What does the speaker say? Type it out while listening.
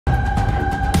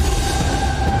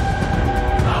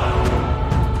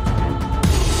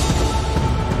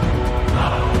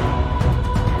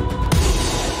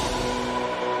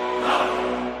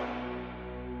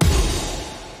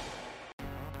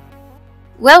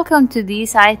Welcome to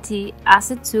this IT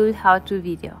Asset Tool how-to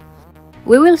video.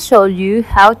 We will show you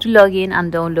how to log in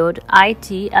and download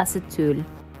IT Asset Tool.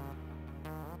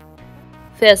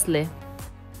 Firstly,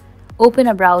 open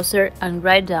a browser and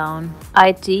write down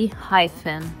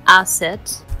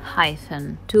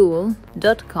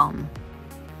it-asset-tool.com.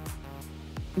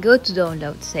 Go to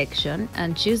download section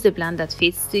and choose the plan that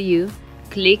fits to you.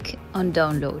 Click on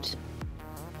download.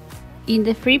 In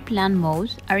the free plan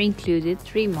mode are included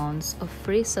 3 months of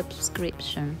free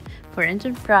subscription for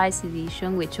Enterprise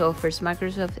Edition, which offers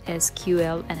Microsoft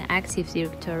SQL and Active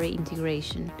Directory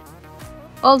integration.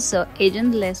 Also,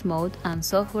 agentless mode and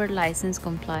software license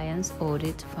compliance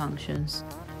audit functions.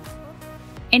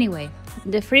 Anyway,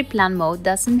 the free plan mode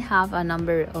doesn't have a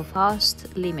number of host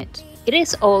limit. It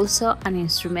is also an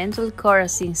instrumental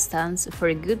chorus instance for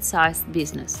a good-sized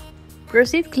business.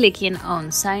 Proceed clicking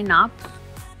on Sign Up.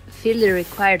 Fill the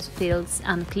required fields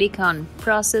and click on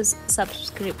Process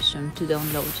Subscription to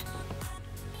download.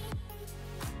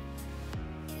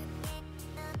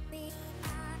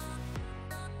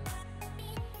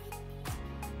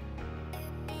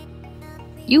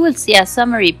 You will see a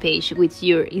summary page with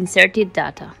your inserted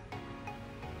data.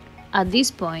 At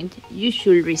this point, you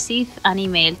should receive an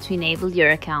email to enable your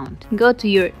account. Go to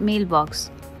your mailbox.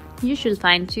 You should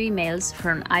find 2 emails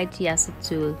from IT Asset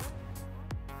Tool.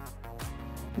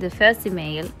 The first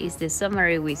email is the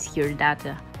summary with your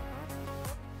data.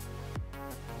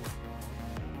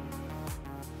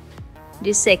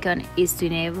 The second is to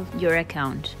enable your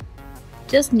account.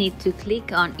 Just need to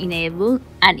click on Enable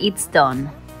and it's done.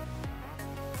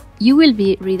 You will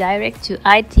be redirected to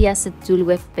IT Asset Tool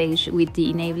webpage with the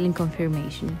enabling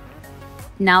confirmation.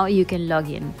 Now you can log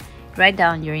in. Write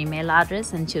down your email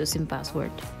address and chosen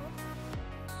password.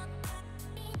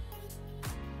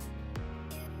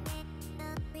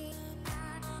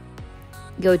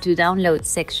 Go to Download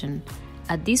section.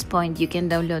 At this point, you can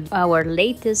download our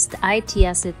latest IT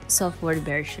Asset software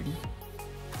version.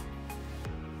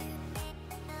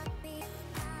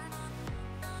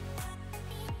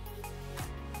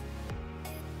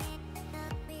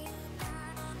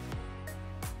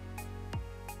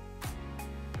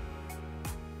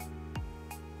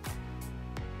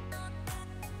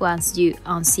 Once you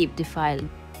unzip the file,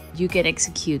 you can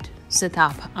execute, set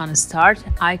up and start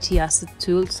IT Asset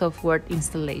Tool software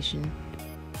installation.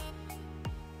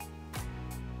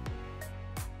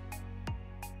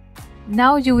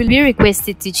 Now you will be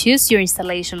requested to choose your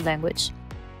installation language.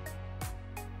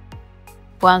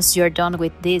 Once you are done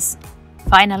with this,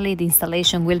 finally the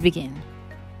installation will begin.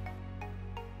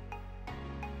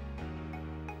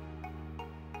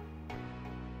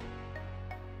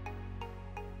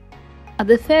 At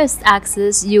the first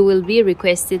access, you will be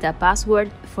requested a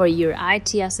password for your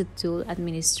IT Asset Tool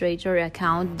administrator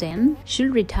account, then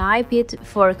should retype it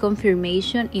for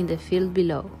confirmation in the field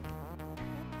below.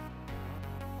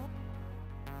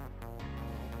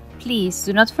 Please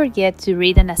do not forget to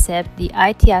read and accept the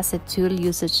IT Asset Tool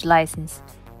usage license.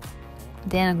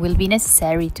 Then it will be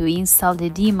necessary to install the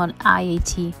daemon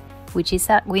IAT, which is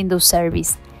a Windows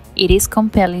service. It is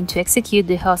compelling to execute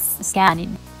the host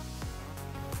scanning.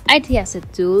 IT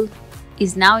Asset Tool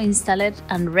is now installed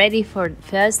and ready for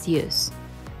first use.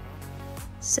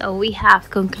 So we have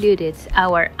concluded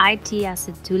our IT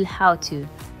Asset Tool how-to.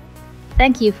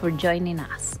 Thank you for joining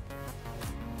us.